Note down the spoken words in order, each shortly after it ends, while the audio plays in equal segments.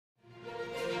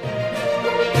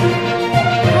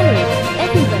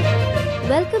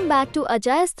back to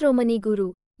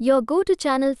Ajayastromoneyguru, your go-to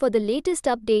channel for the latest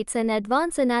updates and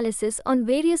advanced analysis on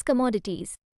various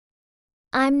commodities.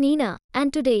 I'm Nina,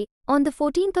 and today, on the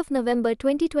 14th of November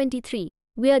 2023,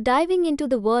 we are diving into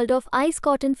the world of ICE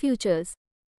cotton futures.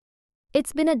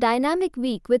 It's been a dynamic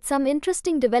week with some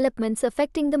interesting developments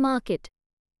affecting the market.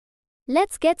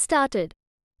 Let's get started.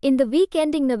 In the week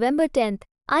ending November 10th,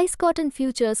 ICE cotton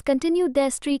futures continued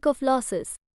their streak of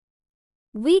losses.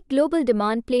 Weak global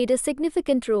demand played a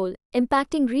significant role,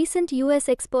 impacting recent U.S.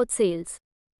 export sales.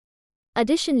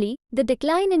 Additionally, the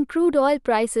decline in crude oil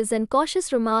prices and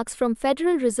cautious remarks from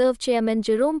Federal Reserve Chairman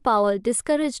Jerome Powell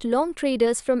discouraged long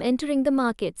traders from entering the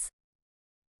markets.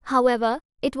 However,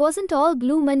 it wasn't all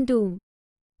gloom and doom.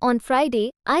 On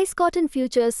Friday, ICE cotton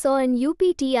futures saw an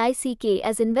uptick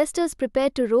as investors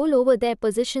prepared to roll over their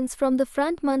positions from the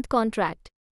front-month contract.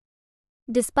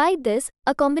 Despite this,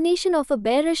 a combination of a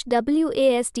bearish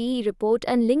WASDE report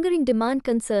and lingering demand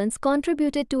concerns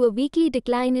contributed to a weekly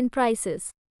decline in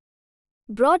prices.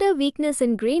 Broader weakness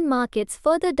in grain markets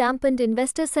further dampened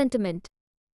investor sentiment.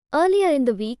 Earlier in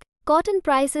the week, cotton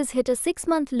prices hit a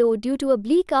 6-month low due to a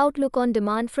bleak outlook on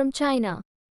demand from China.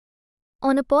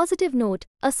 On a positive note,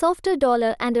 a softer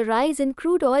dollar and a rise in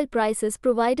crude oil prices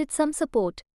provided some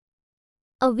support.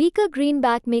 A weaker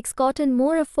greenback makes cotton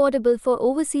more affordable for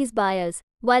overseas buyers,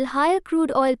 while higher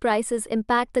crude oil prices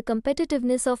impact the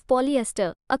competitiveness of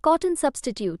polyester, a cotton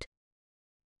substitute.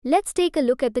 Let's take a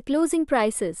look at the closing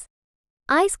prices.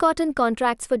 ICE cotton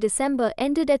contracts for December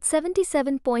ended at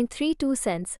 77.32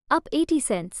 cents, up 80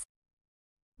 cents.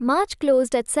 March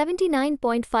closed at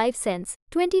 79.5 cents,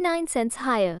 29 cents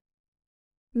higher.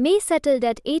 May settled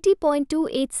at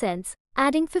 80.28 cents,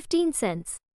 adding 15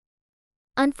 cents.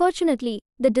 Unfortunately,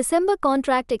 the December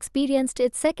contract experienced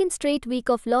its second straight week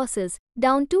of losses,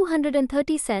 down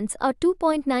 230 cents or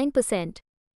 2.9%.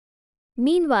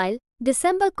 Meanwhile,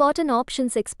 December cotton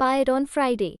options expired on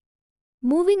Friday.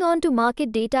 Moving on to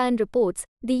market data and reports,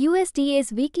 the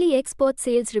USDA's weekly export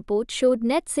sales report showed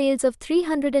net sales of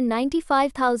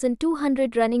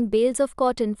 395,200 running bales of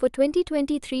cotton for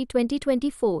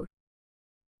 2023-2024.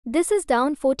 This is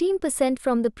down 14%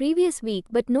 from the previous week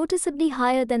but noticeably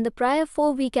higher than the prior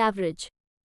 4-week average.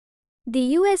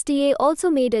 The USDA also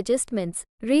made adjustments,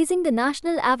 raising the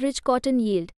national average cotton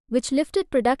yield, which lifted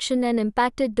production and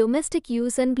impacted domestic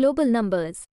use and global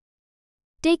numbers.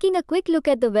 Taking a quick look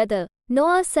at the weather,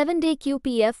 NOAA's 7-day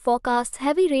QPF forecasts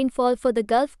heavy rainfall for the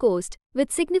Gulf Coast,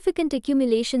 with significant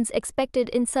accumulations expected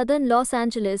in southern Los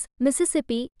Angeles,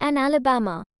 Mississippi, and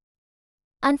Alabama.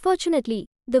 Unfortunately,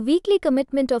 the weekly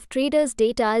commitment of traders'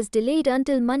 data is delayed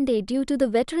until Monday due to the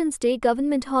Veterans Day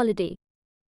government holiday.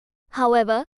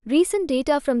 However, recent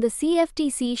data from the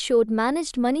CFTC showed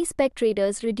managed money spec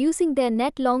traders reducing their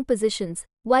net long positions,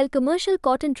 while commercial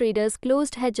cotton traders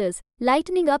closed hedges,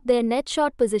 lightening up their net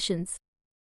short positions.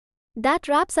 That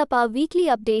wraps up our weekly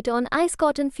update on ICE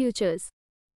cotton futures.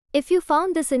 If you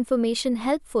found this information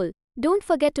helpful, don't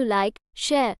forget to like,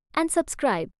 share, and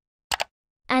subscribe.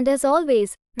 And as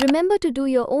always, remember to do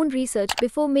your own research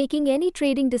before making any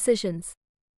trading decisions.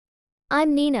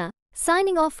 I'm Nina,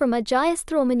 signing off from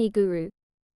Ajayastromoneyguru.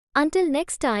 Until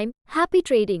next time, happy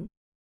trading.